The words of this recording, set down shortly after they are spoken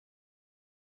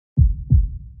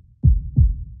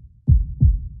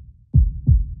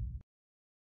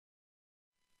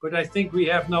but I think we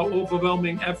have now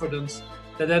overwhelming evidence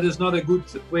that that is not a good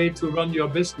way to run your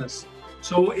business.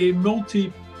 So a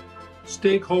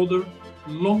multi-stakeholder,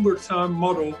 longer-term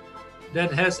model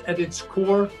that has at its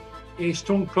core a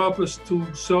strong purpose to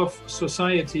serve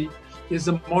society is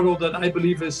a model that I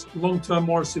believe is long-term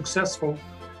more successful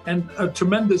and a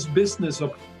tremendous business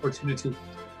opportunity.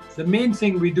 The main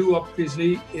thing we do,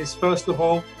 obviously, is first of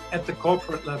all, at the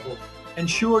corporate level,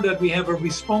 ensure that we have a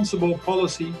responsible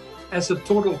policy as a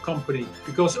total company,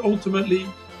 because ultimately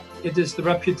it is the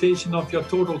reputation of your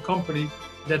total company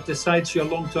that decides your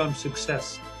long-term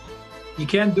success. You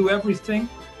can't do everything,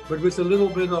 but with a little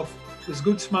bit of with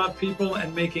good, smart people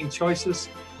and making choices,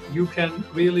 you can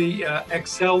really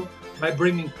excel by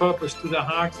bringing purpose to the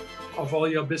heart of all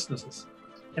your businesses.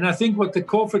 And I think what the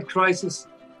COVID crisis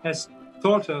has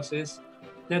taught us is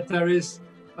that there is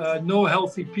no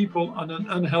healthy people on an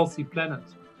unhealthy planet.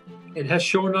 It has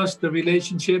shown us the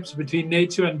relationships between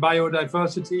nature and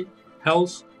biodiversity,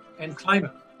 health and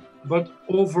climate. But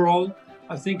overall,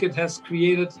 I think it has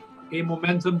created a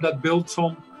momentum that builds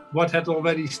on what had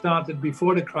already started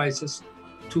before the crisis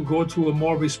to go to a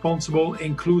more responsible,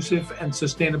 inclusive and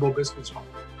sustainable business model.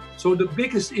 So the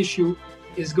biggest issue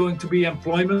is going to be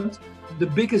employment. The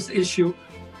biggest issue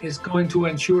is going to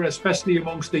ensure, especially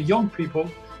amongst the young people,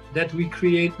 that we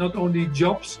create not only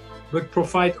jobs, but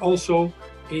provide also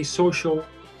a social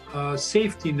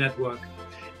safety network.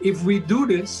 If we do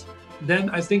this, then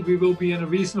I think we will be in a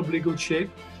reasonably good shape.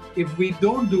 If we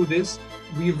don't do this,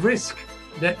 we risk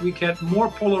that we get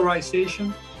more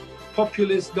polarization,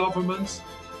 populist governments,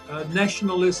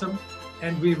 nationalism,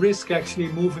 and we risk actually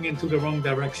moving into the wrong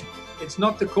direction. It's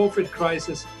not the COVID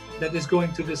crisis that is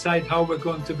going to decide how we're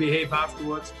going to behave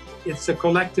afterwards. It's a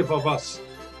collective of us.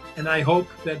 And I hope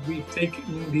that we take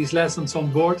these lessons on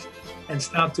board and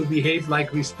start to behave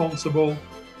like responsible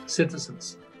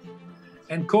citizens.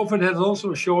 And COVID has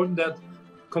also shown that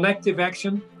collective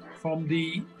action from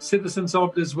the citizens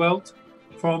of this world,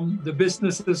 from the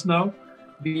businesses now,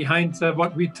 behind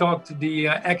what we talked, the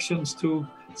actions to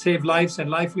save lives and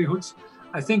livelihoods,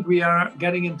 I think we are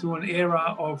getting into an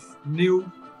era of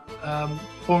new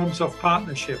forms of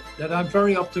partnership that I'm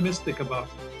very optimistic about.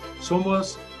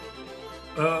 Somos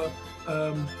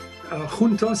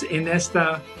juntos en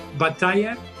esta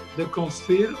batalla de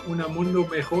construir un mundo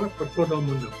mejor por todo el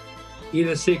mundo y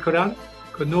de asegurar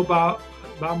que no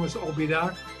vamos a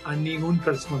olvidar a ninguna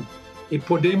persona. Y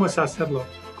podemos hacerlo.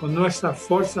 Con nuestra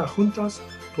fuerza juntos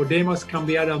podemos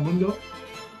cambiar el mundo